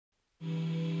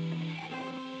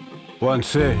One,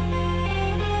 two.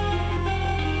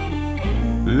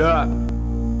 Look.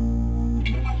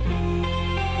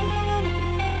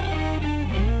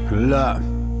 Look.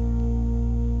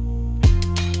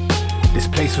 This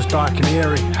place was dark and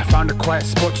eerie. I found a quiet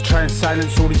spot to try and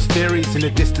silence all these theories. In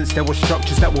the distance there were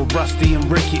structures that were rusty and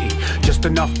rickety. Just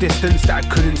enough distance that I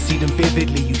couldn't see them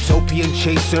vividly. Utopian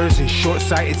chasers and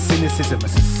short-sighted cynicism. A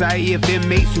society of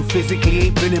inmates who physically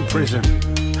ain't been in prison.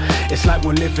 It's like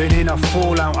we're living in a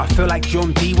fallout. I feel like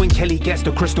John D when Kelly gets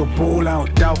the crystal ball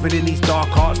out. Delving in these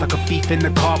dark arts like a thief in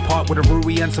the car park with a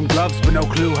Rui and some gloves, but no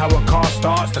clue how a car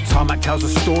starts. The tarmac tells a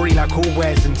story like all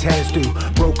wears and tears do.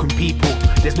 Broken people,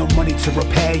 there's no money to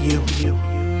repair you.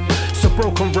 So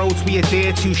broken roads we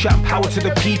adhere to, shout power to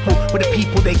the people, but the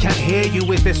people they can't hear you.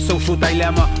 Is this social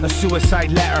dilemma a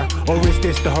suicide letter, or is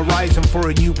this the horizon for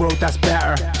a new world that's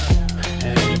better?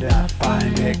 And I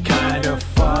find it kind of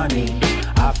funny,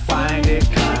 I find it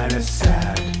kind of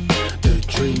sad. The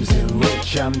dreams in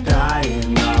which I'm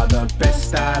dying are the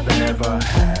best I've ever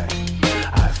had.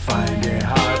 I find it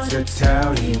hard to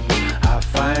tell you, I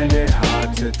find it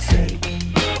hard to take.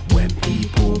 When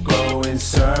people go in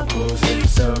circles,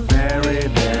 it's a very,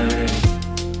 very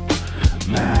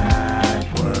mad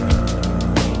world.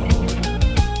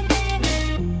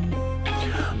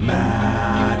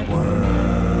 Mad world.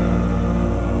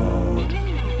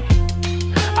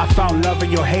 I found love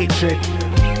in your hatred.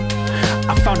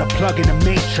 I found a plug in the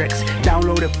matrix.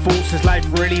 Downloaded fools, is life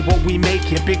really what we make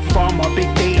here? Big pharma,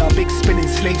 big data, big spinning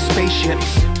slave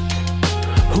spaceships.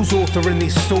 Who's authoring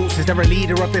these thoughts? Is there a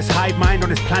leader of this hive mind on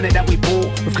this planet that we bought?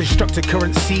 With constructed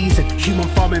currencies and human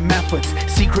farming methods,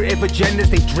 secretive agendas,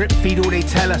 they drip feed all they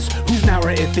tell us. Whose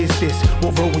narrative is this?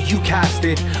 What role were you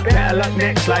casted? Better luck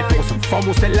next life, it was some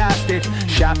fumbles that lasted.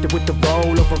 Shafted with the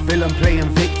role of a villain playing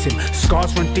victim.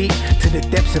 Scars run deep to the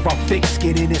depths of our thick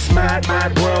skin in this mad,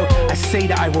 mad world. I say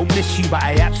that I won't miss you, but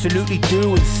I absolutely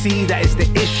do, and see that is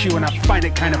the issue. And I find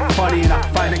it kind of funny and I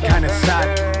find it kind of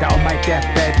sad that on my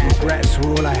deathbed regrets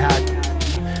were all I had.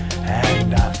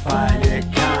 And I find it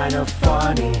kind of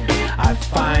funny, I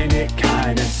find it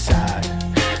kind of sad.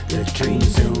 The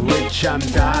dreams in which I'm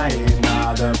dying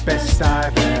are the best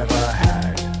I've ever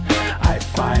had. I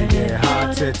find it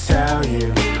hard to tell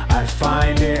you, I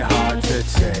find it hard to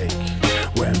take.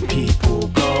 When people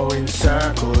go in circles